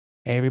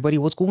Hey everybody,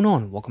 what's going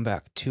on? Welcome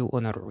back to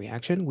another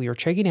reaction. We are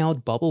checking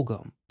out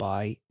Bubblegum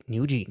by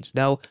NewJeans.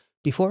 Now,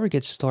 before we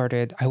get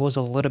started, I was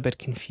a little bit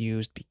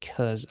confused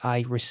because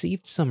I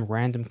received some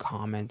random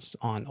comments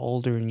on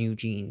older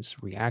NewJeans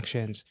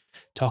reactions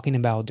talking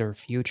about their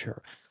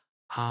future,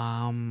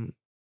 um,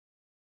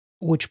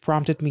 which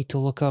prompted me to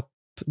look up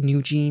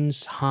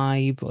NewJeans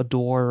hype,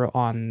 adore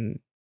on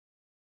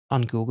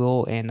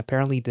Google, and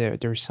apparently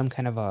there's some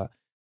kind of a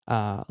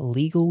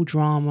legal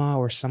drama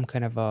or some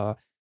kind of a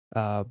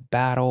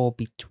battle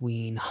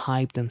between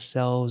Hype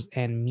themselves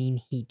and Min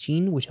Hee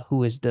Jin,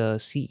 who is the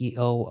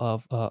CEO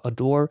of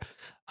Adore,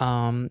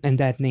 and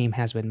that name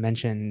has been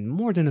mentioned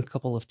more than a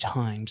couple of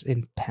times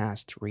in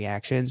past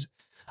reactions,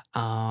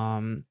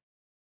 um,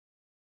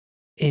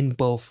 in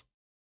both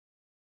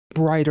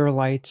brighter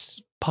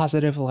lights,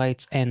 positive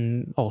lights,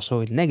 and also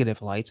in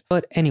negative lights.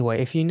 But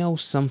anyway, if you know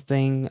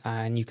something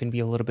and you can be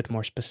a little bit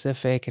more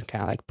specific and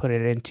kind of like put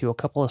it into a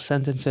couple of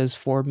sentences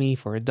for me,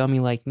 for a dummy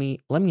like me,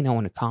 let me know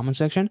in the comment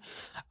section.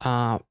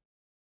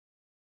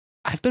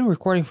 I've been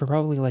recording for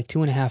probably like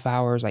 2.5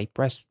 hours. I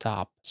press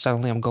stop.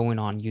 Suddenly I'm going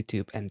on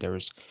YouTube and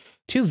there's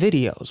two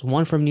videos,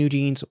 one from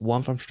NewJeans,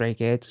 one from Stray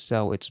Kids.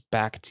 So it's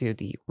back to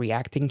the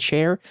reacting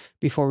chair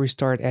before we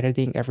start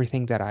editing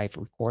everything that I've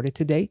recorded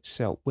today.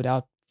 So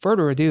without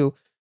further ado,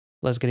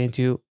 let's get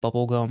into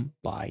Bubblegum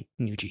by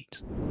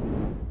NewJeans.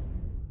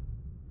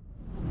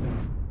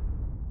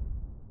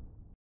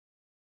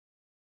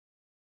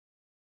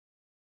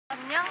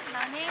 안녕,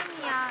 난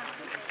혜인이야.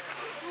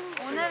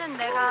 오늘은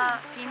내가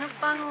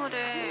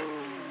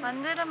비눗방울을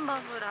만드는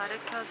법을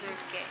가르쳐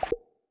줄게.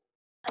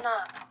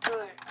 하나,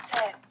 둘,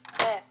 셋,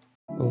 넷.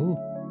 Oh.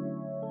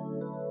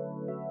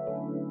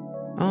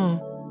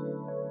 Oh.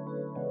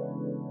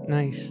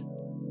 Nice.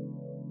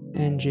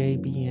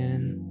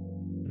 NJBN.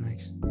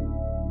 Nice.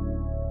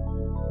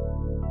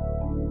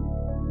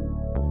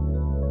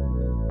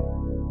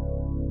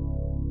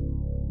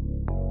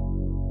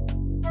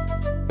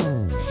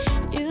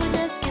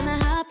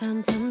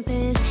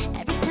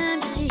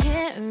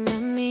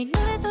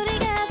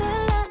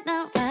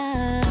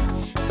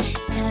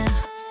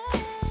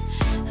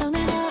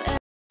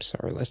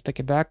 Sorry, let's take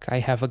it back. I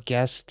have a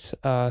guest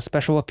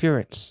special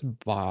appearance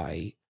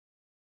by...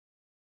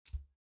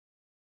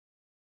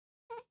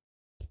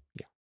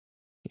 Yeah.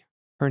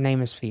 Her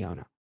name is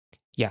Fiona.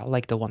 Yeah,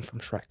 like the one from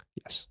Shrek.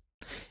 Yes.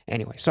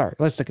 Anyway, sorry,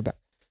 let's take it back.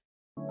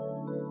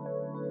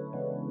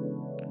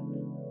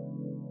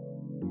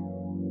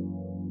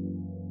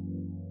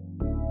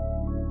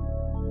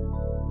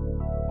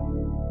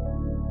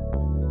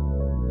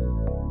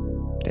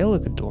 They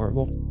look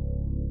adorable.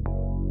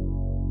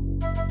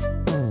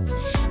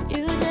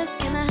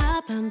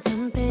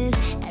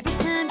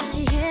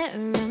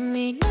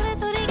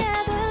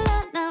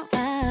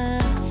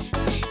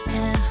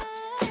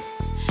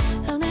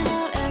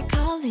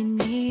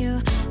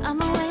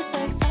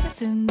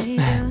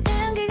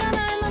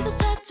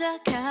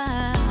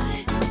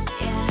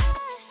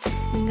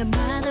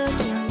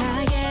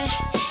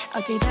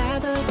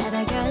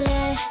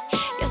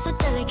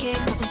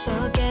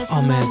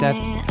 Oh man,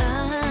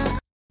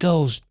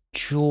 those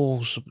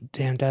jewels,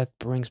 damn, that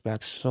brings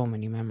back so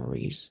many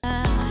memories.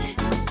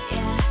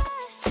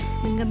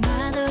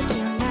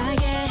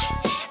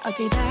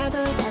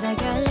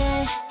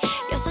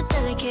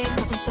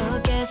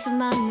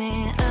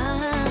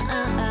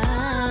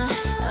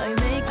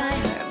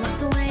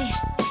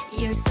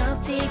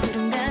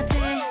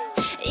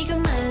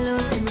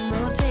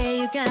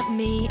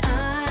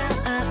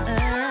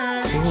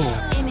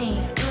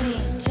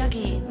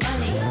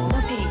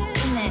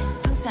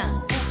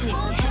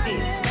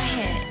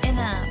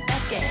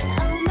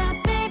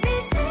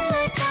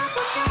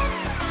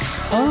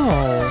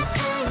 Oh.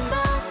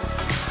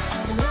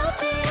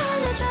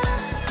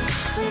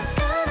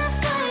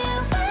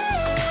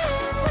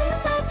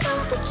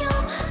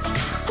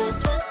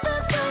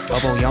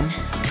 Bubble yum.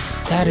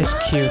 That is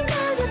cute.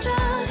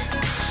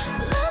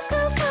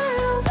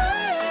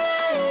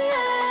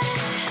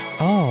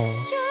 Oh.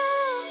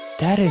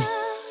 That is...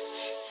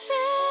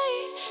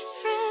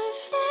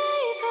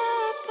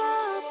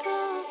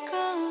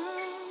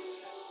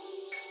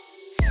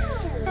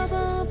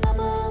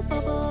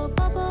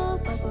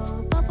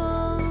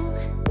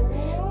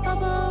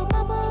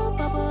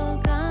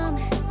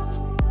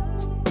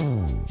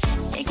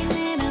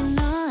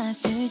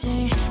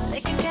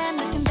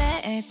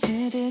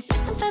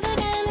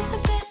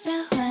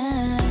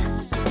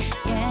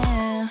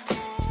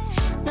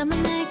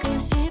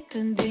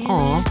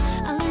 Aww.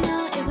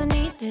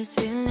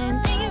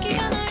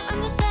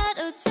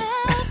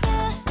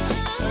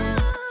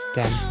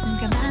 Damn.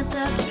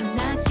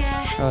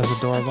 That was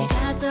adorable.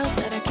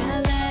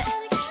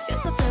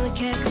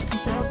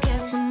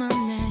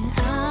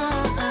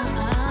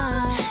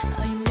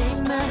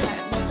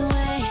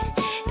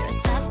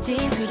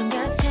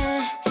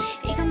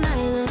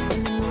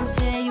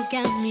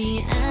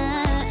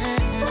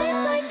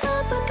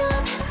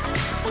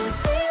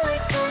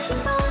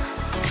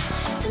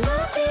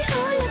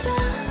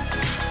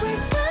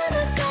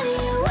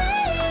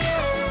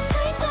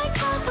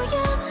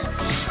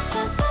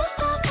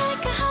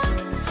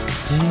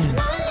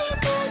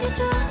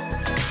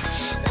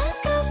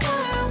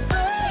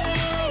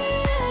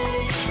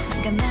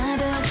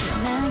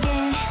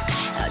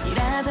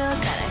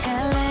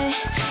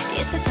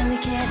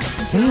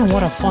 Damn,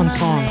 what a fun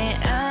song.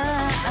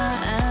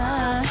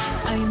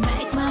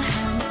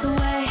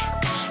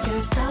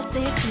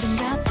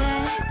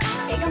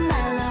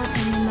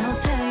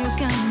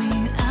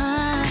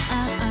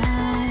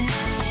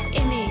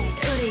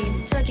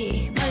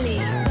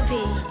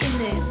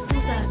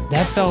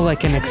 That felt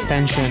like an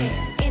extension,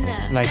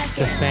 like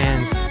the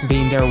fans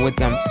being there with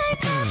them.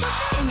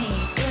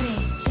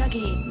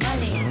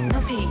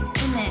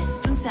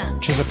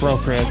 Which is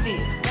appropriate.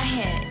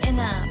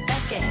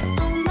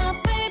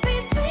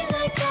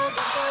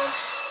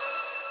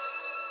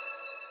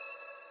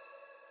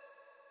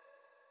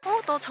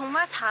 너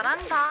정말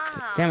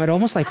잘한다. Damn, it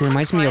almost like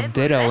reminds me of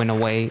Ditto in a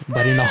way,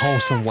 but in a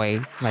wholesome way.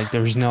 Like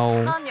there's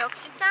no 넌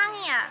역시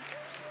짱이야.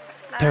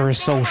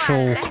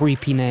 parasocial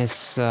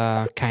creepiness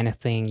kind of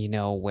thing, you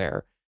know,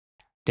 where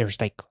there's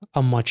like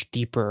a much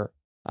deeper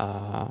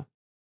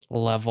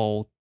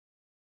level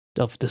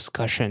of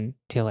discussion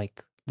to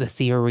like the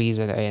theories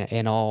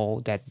and all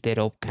that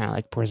Ditto kind of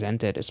like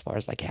presented as far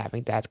as like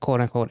having that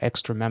quote unquote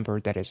extra member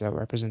that is a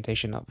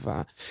representation of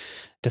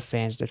the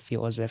fans that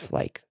feel as if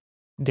like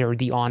they're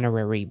the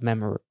honorary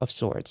member of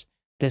sorts.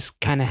 This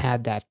kind of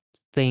had that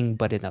thing,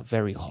 but in a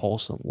very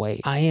wholesome way.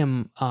 I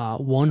am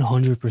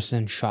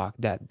 100%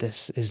 shocked that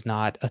this is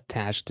not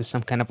attached to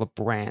some kind of a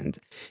brand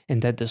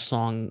and that the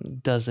song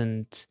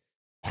doesn't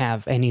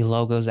have any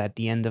logos at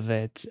the end of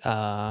it.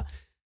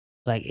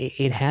 Like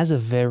it has a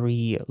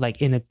very,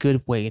 like in a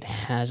good way, it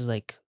has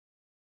like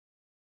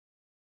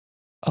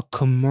a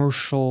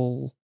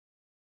commercial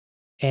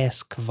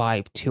esque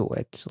vibe to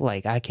it.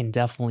 Like I can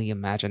definitely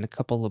imagine a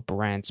couple of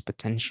brands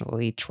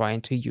potentially trying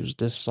to use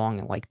this song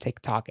in like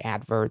TikTok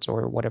adverts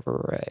or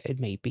whatever it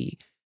may be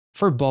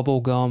for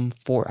bubblegum.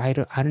 For I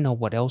don't know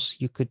what else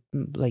you could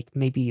like,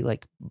 maybe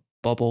like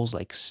bubbles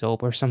like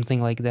soap or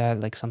something like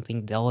that, like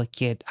something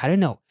delicate. I don't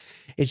know.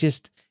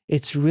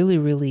 It's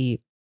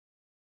really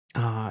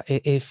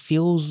it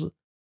feels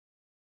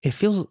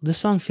this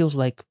song feels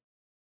like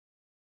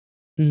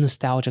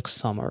nostalgic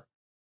summer.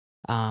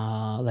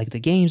 Like the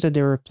games that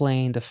they were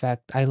playing,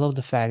 I love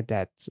the fact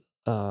that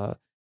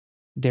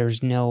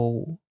there's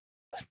no,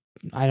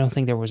 I don't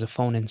think there was a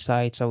phone in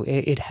sight, so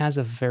it has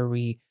a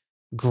very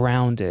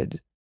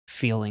grounded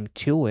feeling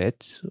to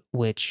it,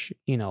 which,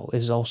 you know,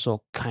 is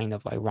also kind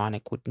of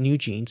ironic with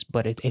NewJeans,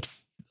 but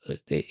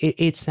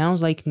it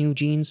sounds like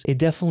NewJeans. It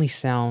definitely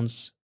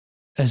sounds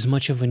as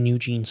much of a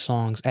NewJeans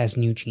songs as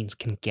NewJeans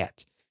can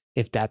get,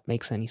 if that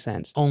makes any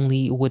sense.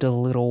 Only with a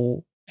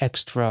little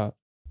extra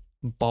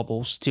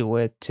bubbles to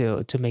it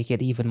to make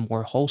it even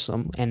more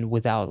wholesome and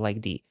without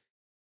like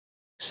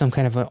some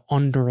kind of an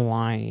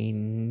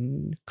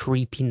underlying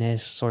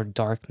creepiness or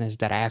darkness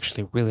that I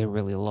actually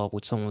really love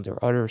with some of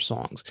their other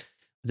songs.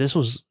 This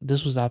was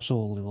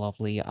absolutely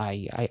lovely.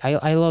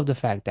 I love the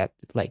fact that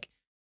like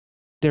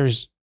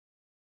there's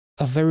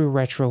a very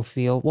retro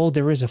feel. Well,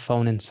 there is a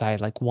phone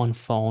inside, like one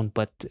phone,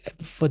 but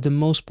for the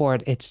most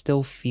part it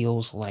still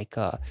feels like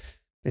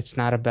it's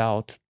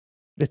about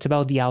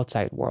the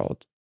outside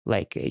world.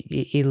 Like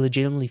it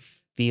legitimately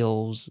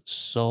feels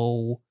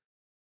so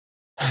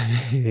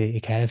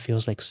it kind of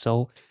feels like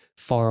so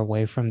far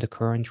away from the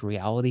current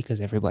reality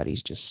because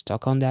everybody's just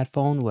stuck on that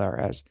phone,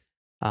 whereas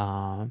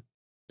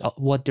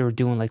what they're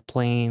doing, like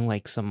playing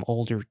like some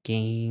older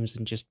games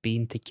and just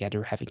being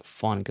together, having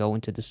fun, going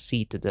to the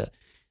sea, to the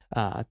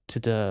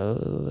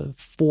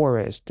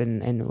forest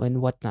and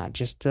whatnot,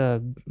 just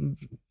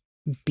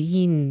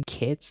being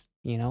kids,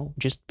 you know,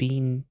 just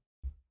being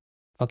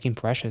fucking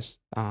precious.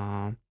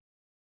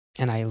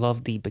 And I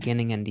love the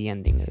beginning and the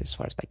ending as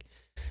far as like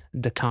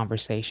the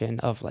conversation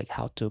of like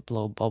how to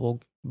blow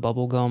bubble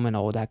gum and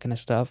all that kind of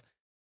stuff.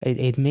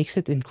 It makes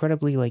it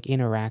incredibly like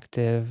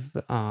interactive,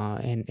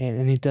 and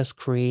it does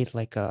create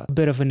like a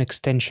bit of an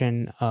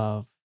extension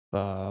of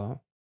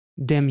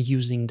them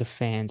using the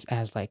fans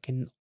as like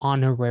an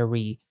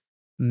honorary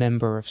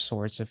member of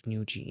sorts of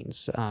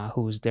NewJeans,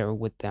 who's there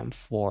with them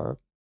for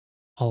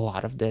a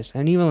lot of this.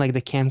 And even like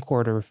the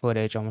camcorder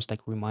footage almost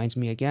like reminds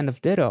me again of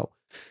Ditto,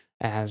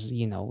 as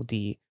you know,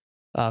 the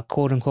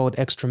quote unquote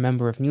extra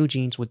member of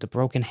NewJeans with the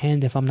broken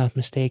hand, if I'm not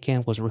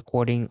mistaken, was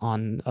recording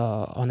on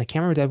a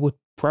camera that would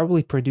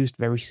probably produce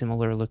very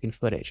similar looking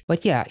footage.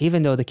 But yeah,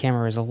 even though the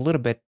camera is a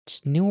little bit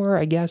newer,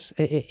 I guess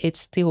it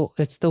still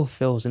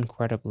feels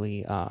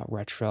incredibly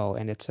retro,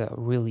 and it's a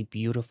really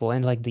beautiful,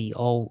 and like the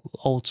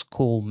old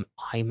school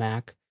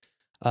iMac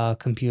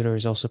computer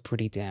is also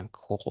pretty damn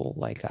cool.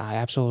 Like I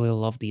absolutely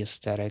love the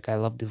aesthetic. I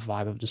love the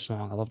vibe of the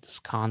song. I love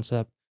this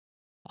concept.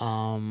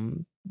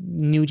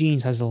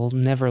 NewJeans has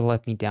never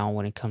let me down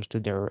when it comes to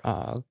their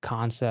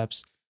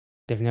concepts.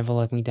 They've never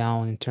let me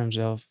down in terms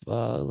of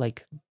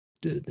like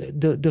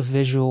the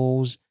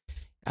visuals,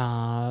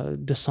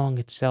 the song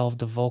itself.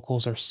 The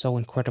vocals are so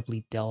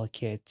incredibly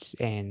delicate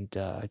and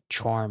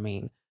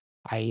charming.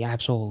 I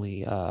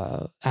absolutely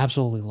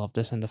love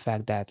this, and the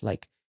fact that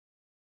like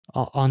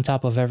on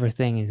top of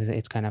everything,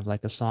 it's kind of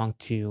like a song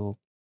to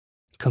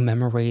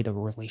commemorate a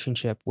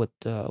relationship with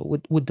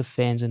the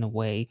fans in a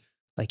way.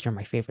 Like you're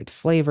my favorite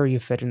flavor, you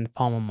fit in the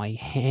palm of my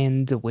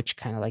hand, which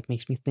kind of like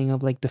makes me think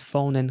of like the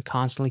phone and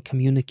constantly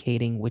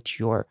communicating with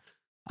your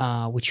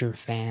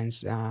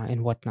fans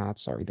and whatnot.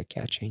 Sorry, the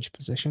cat changed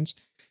positions.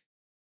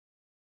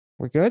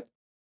 We're good.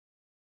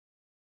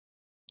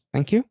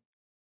 Thank you.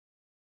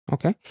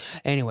 Okay.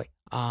 Anyway,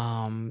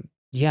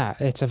 yeah,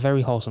 it's a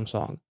very wholesome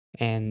song,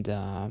 and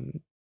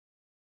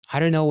I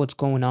don't know what's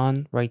going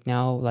on right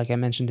now. Like I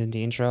mentioned in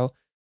the intro,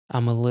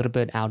 I'm a little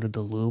bit out of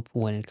the loop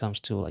when it comes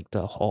to like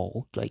the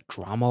whole like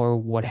drama or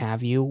what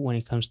have you when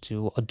it comes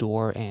to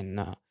Adore and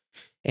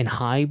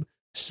Hype.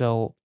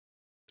 So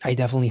I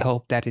definitely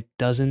hope that it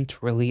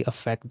doesn't really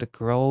affect the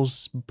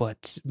girls,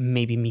 but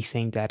maybe me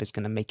saying that is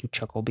gonna make you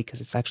chuckle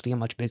because it's actually a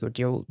much bigger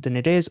deal than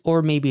it is,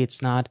 or maybe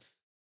it's not.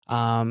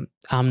 I'm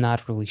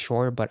not really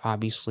sure, but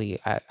obviously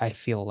I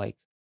feel like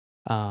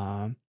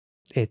um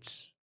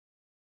it's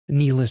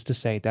needless to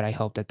say that I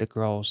hope that the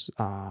girls,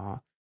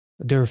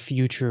 their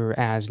future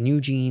as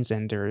NewJeans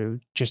and their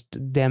just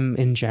them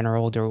in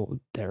general,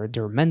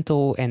 their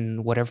mental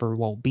and whatever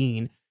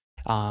well-being,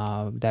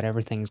 that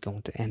everything's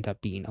going to end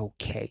up being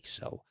okay.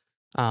 So,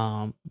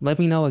 let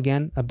me know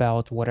again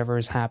about whatever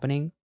is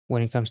happening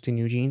when it comes to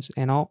NewJeans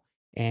and all.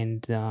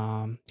 And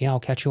yeah,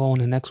 I'll catch you all in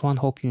the next one.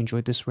 Hope you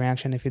enjoyed this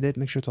reaction. If you did,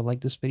 make sure to like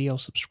this video,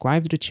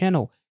 subscribe to the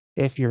channel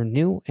if you're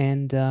new,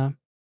 and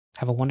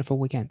have a wonderful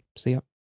weekend. See ya.